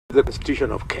The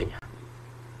Constitution of Kenya.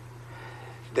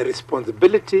 The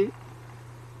responsibility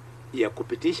ya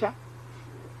kupitisha,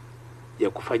 ya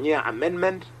kufanyia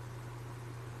amendment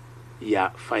ya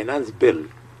finance bill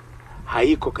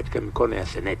haiko katika mikono ya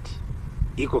Senate,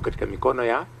 iko katika mikono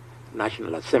ya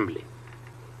National Assembly.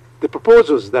 The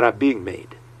proposals that are being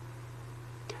made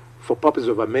for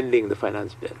purpose of amending the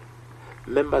finance bill,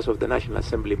 members of the National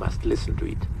Assembly must listen to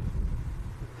it.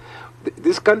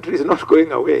 This country is not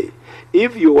going away.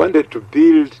 If you wanted to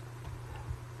build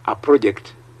a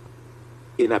project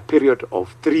in a period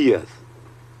of 3 years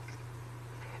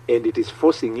and it is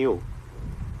forcing you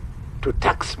to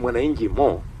tax mwananchi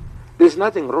more, there's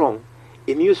nothing wrong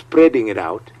in you spreading it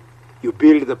out. You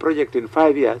build the project in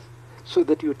 5 years so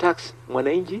that you tax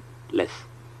mwananchi less.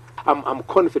 I'm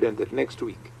confident that next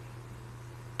week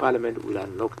Parliament will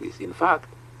unlock this. In fact,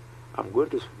 I'm going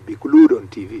to be glued on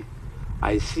TV.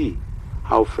 I see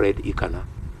how Fred Ikana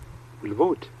will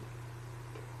vote.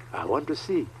 I want to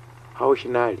see how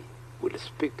Shinali will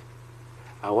speak.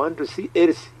 I want to see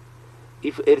Ersi.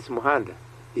 If Ersi Muhanda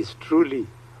is truly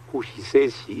who she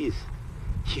says she is,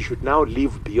 she should now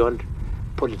live beyond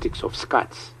politics of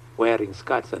skirts, wearing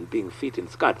skirts and being fit in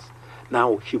skirts.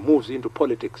 Now she moves into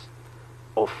politics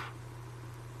of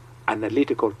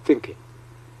analytical thinking.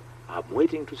 I'm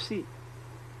waiting to see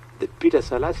that Peter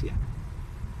SALASYA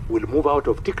will move out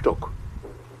of TikTok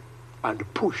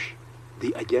and push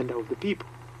the agenda of the people.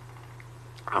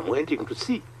 I'm waiting to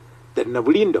see that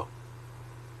Nabulindo,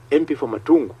 MP for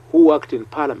Matungu, who worked in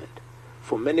Parliament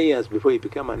for many years before he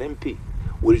became an MP,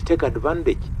 will take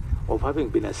advantage of having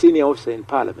been a senior officer in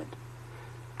Parliament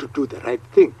to do the right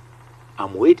thing.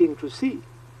 I'm waiting to see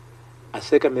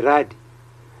Aseka Miradi,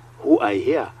 who I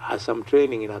hear has some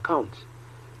training in accounts,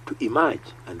 to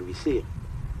emerge and we see him.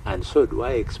 And so do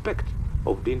I expect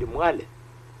of Dindi Mwale.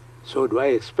 So do I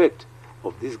expect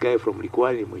of this guy from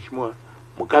Likwani, Mheshimiwa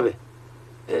Mugabe.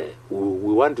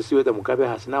 We want to see whether Mugabe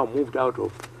has now moved out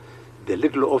of the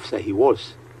little officer he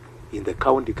was in the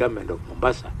county government of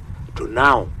Mombasa to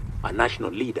now a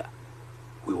national leader.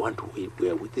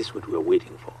 This is what we are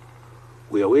waiting for.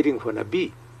 We are waiting for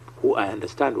Nabi, who I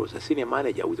understand was a senior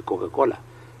manager with Coca-Cola,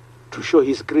 to show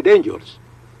his credentials.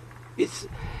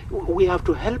 We have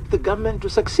to help the government to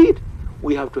succeed.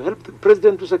 We have to help the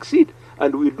president to succeed.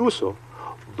 And we do so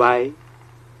by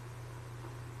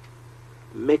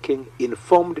making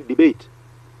informed debate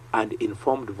and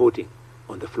informed voting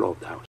on the floor of the House.